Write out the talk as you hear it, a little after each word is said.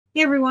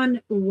Hey everyone,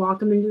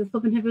 welcome into the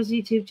Flippin' Hippos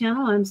YouTube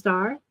channel. I'm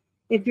Star.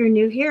 If you're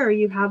new here or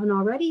you haven't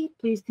already,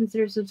 please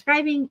consider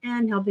subscribing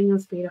and helping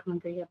us feed a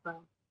hungry hippo.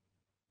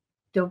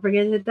 Don't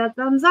forget to hit that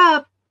thumbs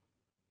up.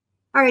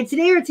 All right,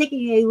 today we're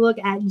taking a look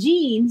at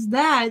jeans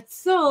that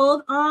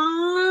sold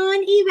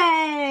on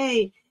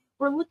eBay.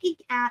 We're looking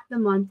at the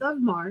month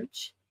of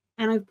March,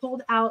 and I've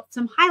pulled out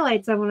some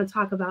highlights I want to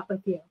talk about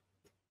with you.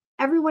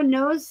 Everyone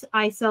knows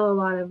I sell a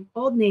lot of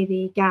Old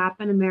Navy,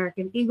 Gap, and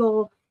American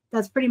Eagle.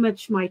 That's pretty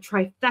much my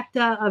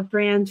trifecta of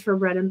brands for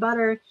bread and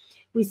butter.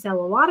 We sell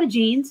a lot of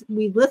jeans.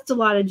 We list a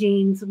lot of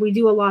jeans. We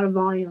do a lot of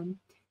volume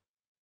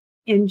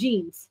in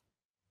jeans.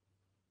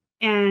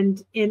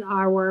 And in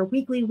our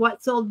weekly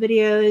what sold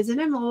videos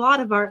and in a lot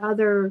of our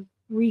other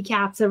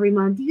recaps every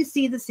month, you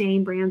see the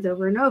same brands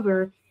over and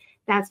over.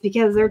 That's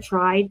because they're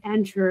tried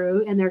and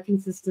true and they're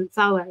consistent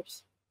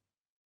sellers.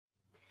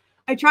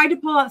 I tried to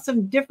pull out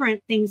some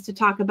different things to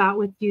talk about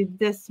with you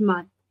this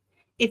month.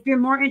 If you're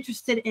more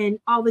interested in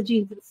all the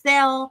jeans that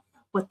sell,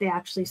 what they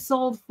actually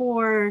sold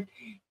for,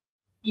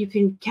 you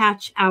can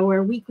catch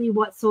our weekly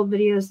what sold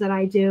videos that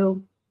I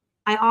do.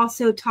 I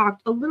also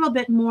talked a little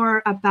bit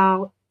more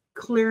about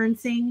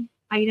clearancing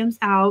items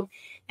out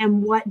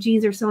and what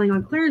jeans are selling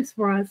on clearance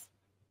for us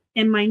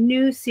in my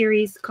new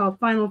series called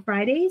Final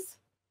Fridays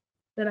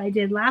that I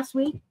did last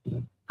week.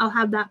 I'll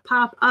have that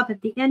pop up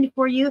at the end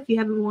for you. If you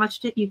haven't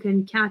watched it, you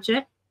can catch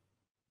it.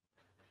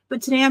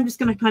 But today I'm just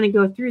going to kind of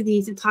go through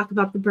these and talk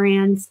about the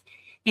brands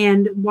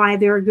and why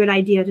they're a good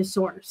idea to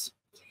source.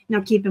 Now,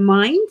 keep in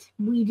mind,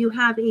 we do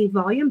have a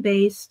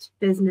volume-based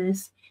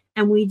business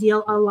and we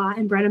deal a lot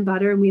in bread and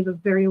butter and we have a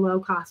very low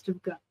cost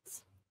of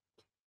goods.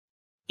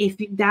 If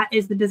that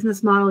is the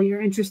business model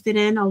you're interested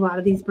in, a lot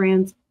of these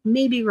brands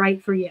may be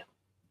right for you.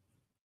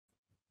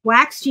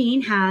 Wax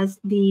Jean has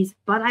these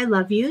But I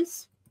Love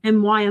Yous and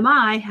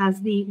YMI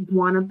has the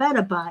Wanna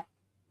Betta Butt.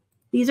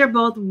 These are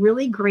both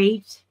really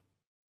great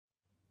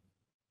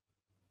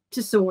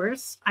to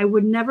source. I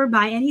would never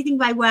buy anything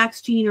by Wax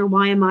Jean or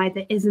YMI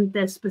that isn't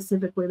this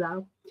specifically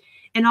though.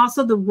 And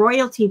also the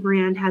Royalty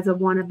brand has a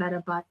Wanna Betta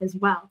Butt as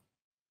well.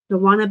 The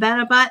Wanna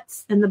Betta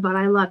Butts and the But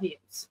I Love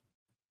Yous.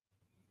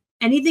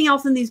 Anything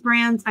else in these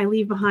brands I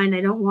leave behind.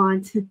 I don't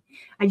want.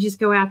 I just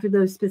go after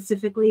those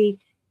specifically.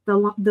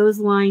 Those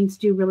lines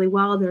do really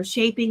well. They're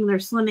shaping, they're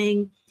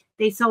slimming.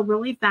 They sell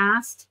really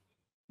fast.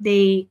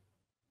 They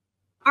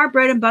are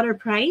bread and butter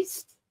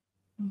priced,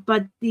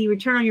 but the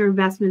return on your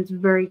investment is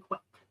very quick.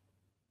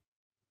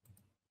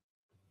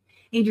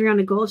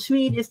 Adriana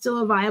Goldschmied is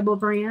still a viable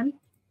brand.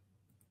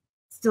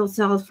 Still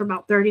sells for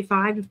about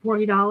 $35 to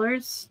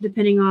 $40,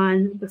 depending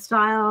on the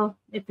style.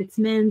 If it's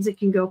men's, it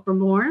can go for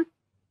more.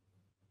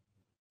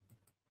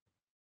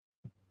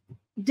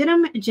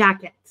 Denim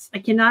jackets. I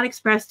cannot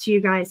express to you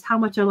guys how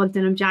much I love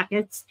denim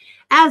jackets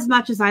as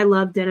much as I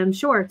love denim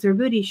shorts or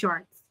booty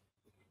shorts.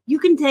 You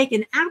can take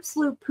an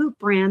absolute poop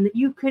brand that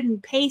you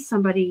couldn't pay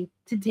somebody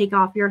to take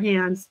off your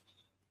hands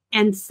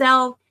and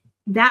sell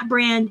that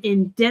brand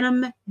in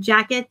denim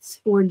jackets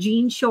or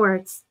jean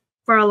shorts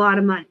for a lot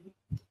of money.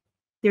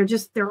 They're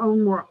just their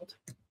own world.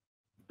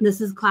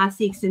 This is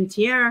Classique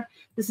Sentier.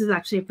 This is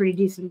actually a pretty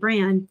decent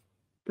brand.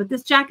 But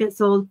this jacket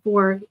sold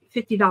for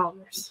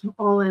 $50,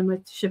 all in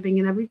with shipping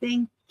and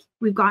everything.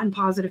 We've gotten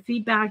positive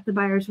feedback. The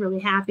buyer's really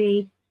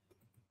happy.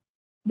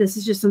 This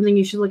is just something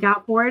you should look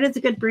out for. It is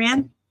a good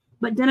brand,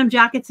 but denim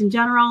jackets in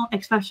general,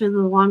 especially the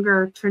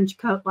longer trench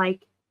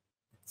coat-like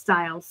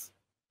styles.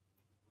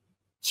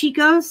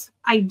 Chico's,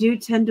 I do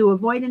tend to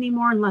avoid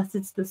anymore unless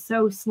it's the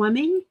so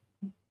slimming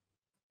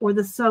or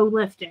the so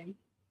lifting.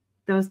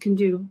 Those can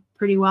do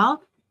pretty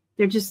well.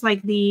 They're just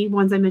like the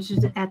ones I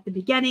mentioned at the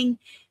beginning.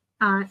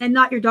 And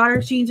Not Your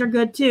Daughter's jeans are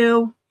good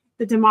too.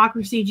 The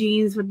Democracy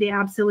jeans with the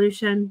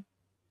Absolution.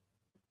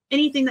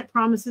 Anything that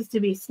promises to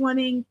be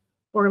slimming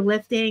or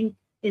lifting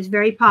is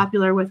very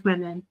popular with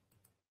women.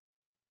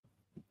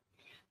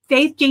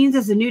 Faith Jeans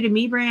is a new to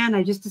me brand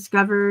I just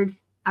discovered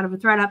out of a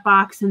ThredUp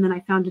box, and then I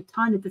found a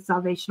ton at the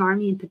Salvation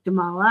Army and picked them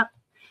all up.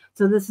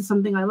 So this is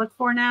something I look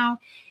for now.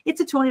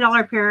 It's a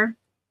 $20 pair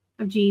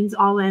of jeans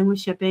all in with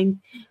shipping,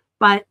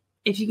 but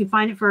if you can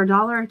find it for $1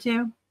 or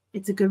 $2,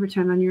 it's a good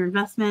return on your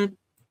investment.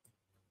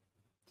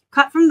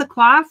 Cut from the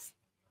cloth,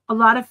 a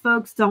lot of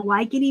folks don't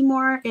like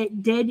anymore.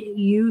 It did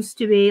used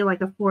to be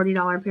like a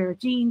 $40 pair of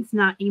jeans,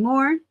 not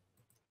anymore.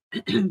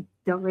 Don't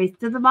race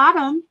to the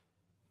bottom.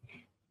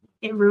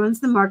 It ruins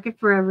the market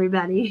for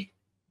everybody.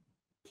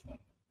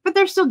 But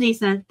they're still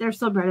decent. They're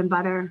still bread and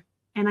butter,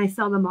 and I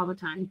sell them all the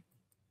time.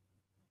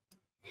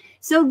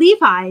 So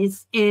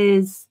Levi's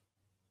is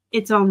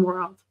its own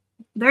world.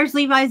 There's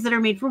Levi's that are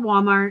made for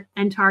Walmart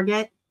and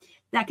Target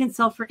that can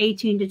sell for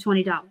 $18 to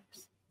 $20.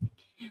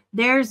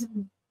 There's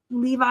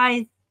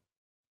Levi's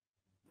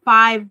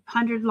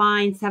 500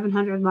 line,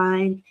 700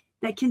 line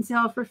that can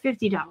sell for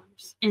 $50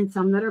 and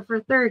some that are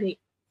for $30.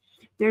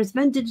 There's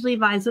vintage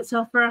Levi's that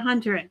sell for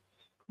 $100.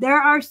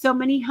 There are so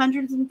many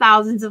hundreds and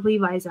thousands of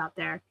Levi's out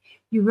there.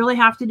 You really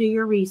have to do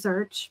your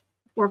research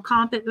or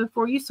comp it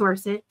before you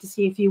source it to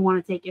see if you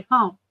want to take it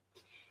home.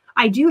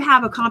 I do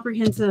have a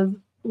comprehensive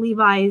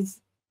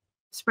Levi's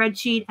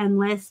spreadsheet and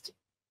list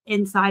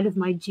inside of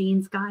my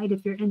jeans guide.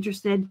 If you're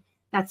interested,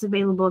 that's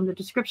available in the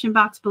description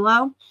box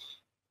below.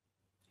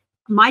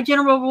 My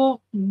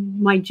general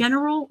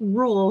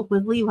rule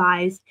with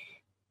Levi's,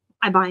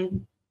 I buy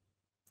them.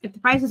 If the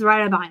price is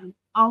right, I buy them.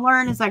 I'll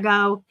learn as I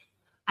go.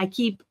 I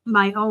keep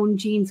my own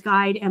jeans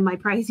guide and my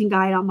pricing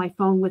guide on my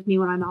phone with me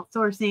when I'm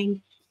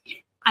outsourcing.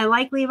 I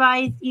like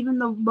Levi's. Even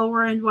the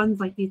lower end ones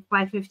like these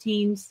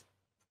 515s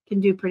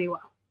can do pretty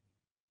well.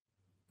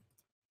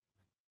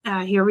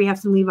 Here we have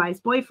some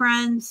Levi's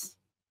boyfriends.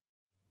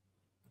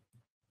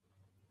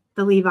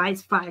 The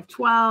Levi's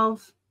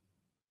 512.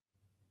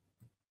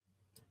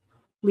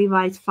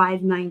 Levi's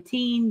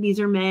 519. These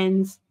are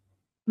men's.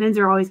 Men's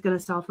are always going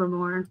to sell for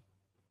more.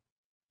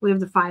 We have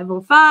the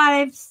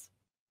 505s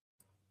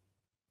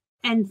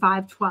and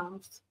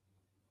 512s.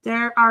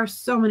 There are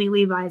so many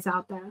Levi's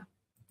out there.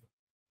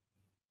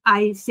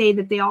 I say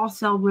that they all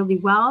sell really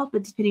well,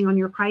 but depending on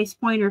your price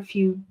point, or if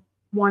you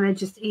want to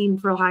just aim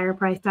for higher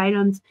priced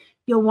items,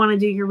 you'll want to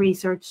do your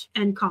research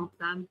and comp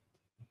them.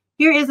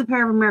 Here is a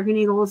pair of American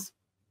Eagles.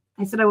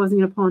 I said I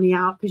wasn't going to pull any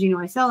out because you know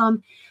I sell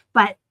them,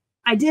 but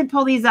I did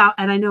pull these out,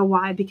 and I know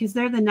why, because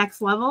they're the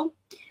next level.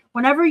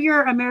 Whenever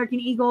your American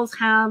Eagles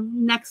have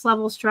next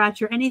level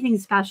stretch or anything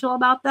special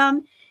about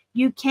them,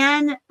 you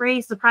can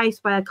raise the price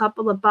by a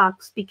couple of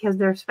bucks because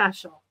they're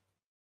special.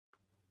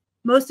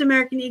 Most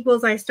American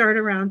Eagles I start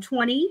around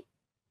 20,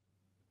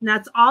 and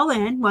that's all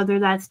in, whether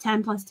that's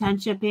 10 plus 10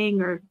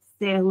 shipping or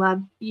say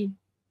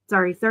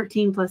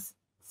 13 plus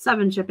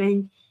 7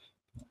 shipping.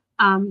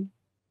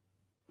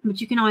 But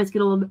you can always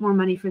get a little bit more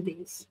money for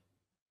these.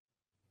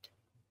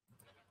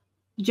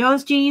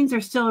 Joe's jeans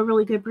are still a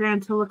really good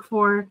brand to look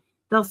for.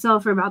 They'll sell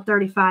for about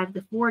 35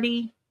 to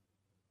 40,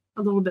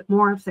 a little bit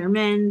more if they're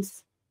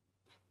men's.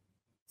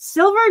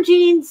 Silver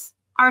jeans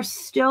are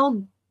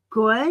still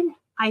good.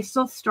 I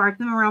still start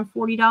them around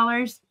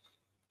 $40.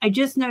 I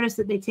just noticed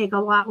that they take a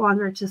lot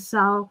longer to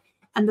sell,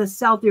 and the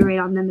sell-through rate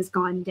on them has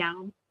gone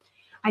down.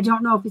 I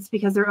don't know if it's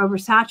because they're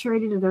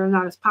oversaturated or they're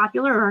not as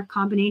popular, or a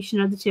combination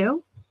of the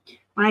two.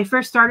 When I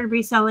first started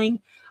reselling,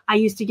 I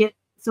used to get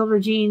silver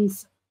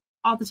jeans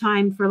all the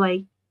time for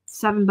like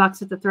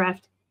 $7 at the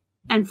thrift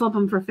and flip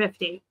them for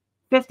 50,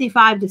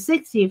 55 to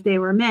 60 if they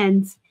were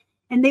men's,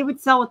 and they would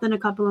sell within a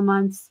couple of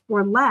months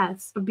or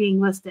less of being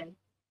listed.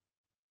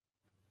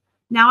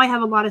 Now I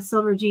have a lot of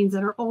silver jeans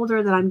that are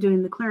older that I'm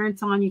doing the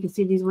clearance on. You can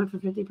see these went for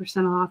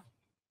 50% off.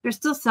 They're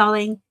still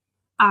selling.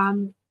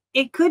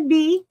 It could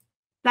be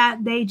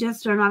that they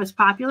just are not as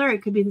popular.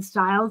 It could be the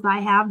styles I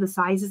have, the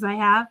sizes I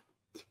have.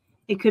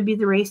 It could be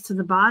the race to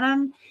the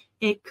bottom.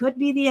 It could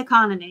be the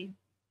economy.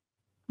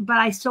 But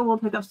I still will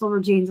pick up silver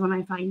jeans when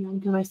I find them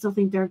because I still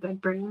think they're a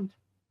good brand.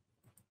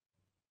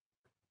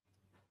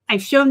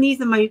 I've shown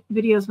these in my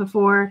videos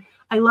before.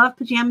 I love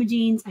pajama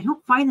jeans. I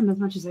don't find them as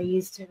much as I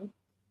used to.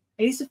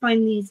 I used to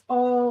find these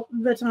all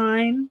the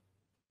time.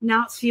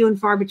 Now it's few and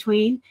far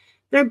between.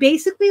 They're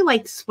basically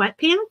like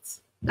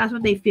sweatpants. That's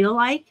what they feel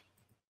like.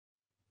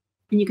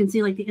 And you can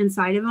see like the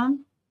inside of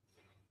them.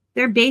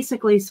 They're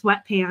basically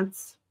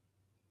sweatpants.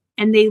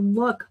 And they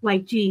look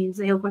like jeans.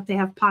 They look like they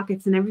have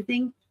pockets and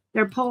everything.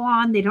 They're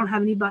pull-on. They don't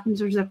have any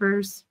buttons or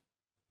zippers.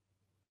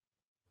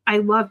 I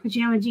love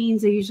pajama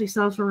jeans. They usually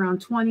sell for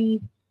around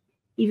 20,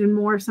 even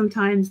more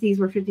sometimes. These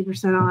were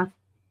 50% off.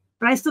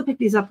 But I still pick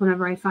these up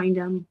whenever I find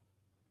them.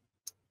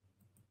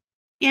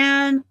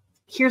 And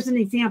here's an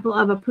example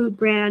of a poop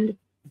brand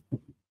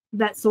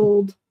that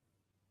sold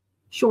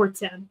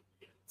shorts in.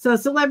 So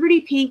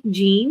Celebrity Pink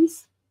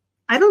jeans.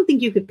 I don't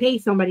think you could pay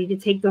somebody to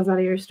take those out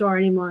of your store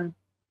anymore.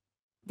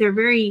 They're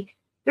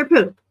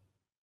poop.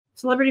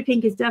 Celebrity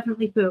Pink is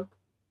definitely poop.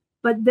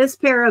 But this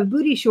pair of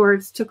booty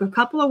shorts took a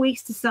couple of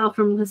weeks to sell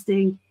from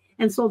listing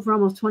and sold for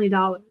almost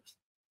 $20.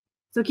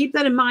 So keep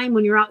that in mind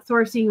when you're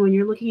outsourcing, when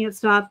you're looking at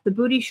stuff. The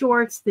booty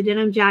shorts, the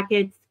denim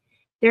jackets,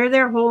 they're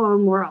their whole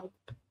own world.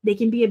 They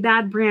can be a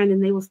bad brand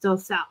and they will still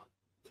sell.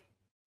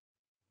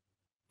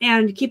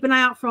 And keep an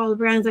eye out for all the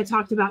brands I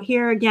talked about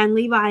here. Again,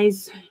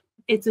 Levi's,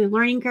 it's a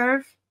learning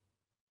curve.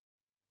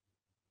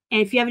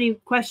 And if you have any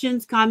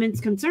questions, comments,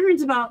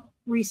 concerns about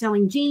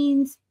reselling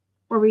jeans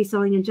or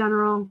reselling in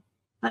general,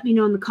 let me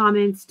know in the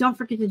comments. Don't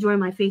forget to join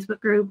my Facebook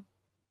group,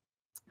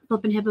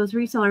 Flippin' Hippos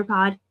Reseller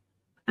Pod.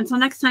 Until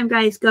next time,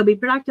 guys, go be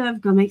productive,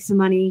 go make some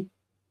money.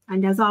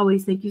 And as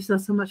always, thank you so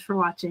much for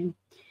watching.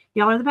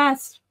 Y'all are the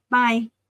best. Bye.